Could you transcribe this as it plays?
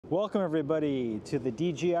Welcome everybody to the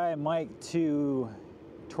DJI MIC 2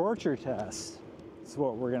 torture test. That's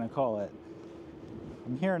what we're gonna call it.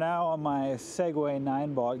 I'm here now on my Segway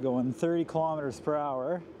Ninebot going 30 kilometers per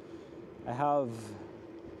hour. I have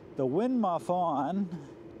the wind muff on,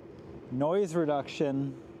 noise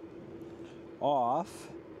reduction off.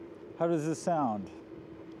 How does this sound?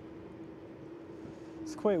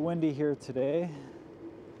 It's quite windy here today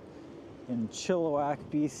in Chilliwack,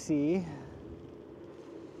 BC.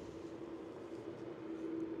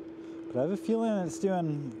 But I have a feeling it's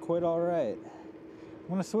doing quite all right. I'm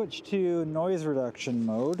going to switch to noise reduction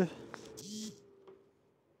mode.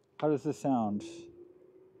 How does this sound?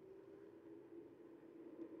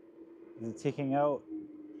 Is it taking out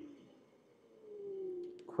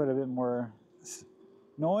quite a bit more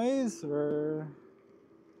noise, or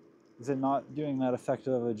is it not doing that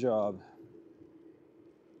effective of a job?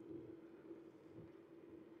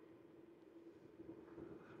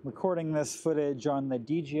 Recording this footage on the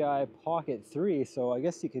DJI Pocket 3, so I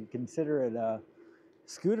guess you could consider it a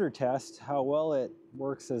scooter test, how well it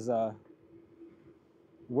works as a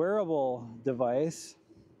wearable device.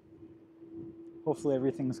 Hopefully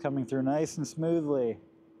everything's coming through nice and smoothly.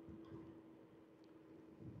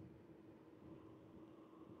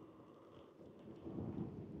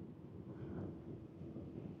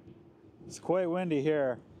 It's quite windy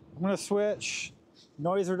here. I'm going to switch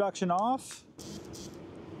noise reduction off.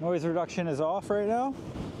 Noise reduction is off right now.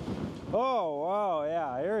 Oh, wow,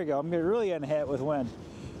 yeah, here we go. I'm really getting hit with wind.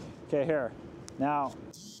 Okay, here. Now,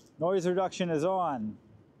 noise reduction is on.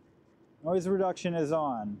 Noise reduction is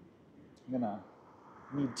on. I'm gonna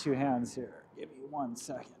need two hands here. Give me 1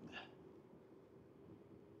 second.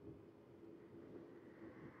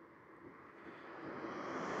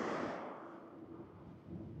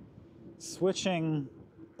 Switching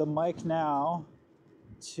the mic now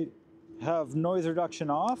to have noise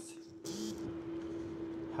reduction off.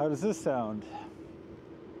 How does this sound?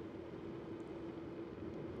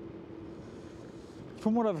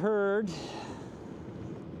 From what I've heard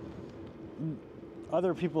in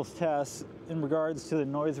other people's tests in regards to the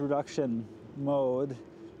noise reduction mode,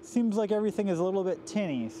 seems like everything is a little bit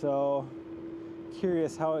tinny, so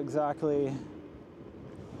curious how exactly it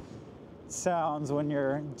sounds when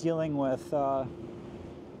you're dealing with quite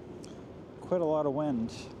a lot of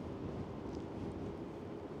wind.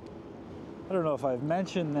 I don't know if I've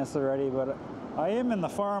mentioned this already, but I am in the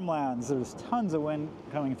farmlands. There's tons of wind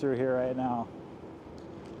coming through here right now.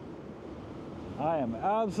 I am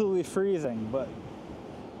absolutely freezing, but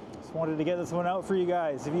just wanted to get this one out for you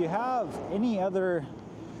guys. If you have any other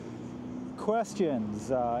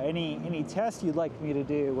questions, any tests you'd like me to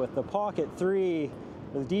do with the Pocket 3,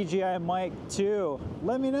 the DJI MIC 2,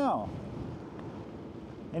 let me know.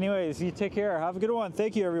 Anyways, you take care. Have a good one.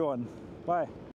 Thank you, everyone. Bye.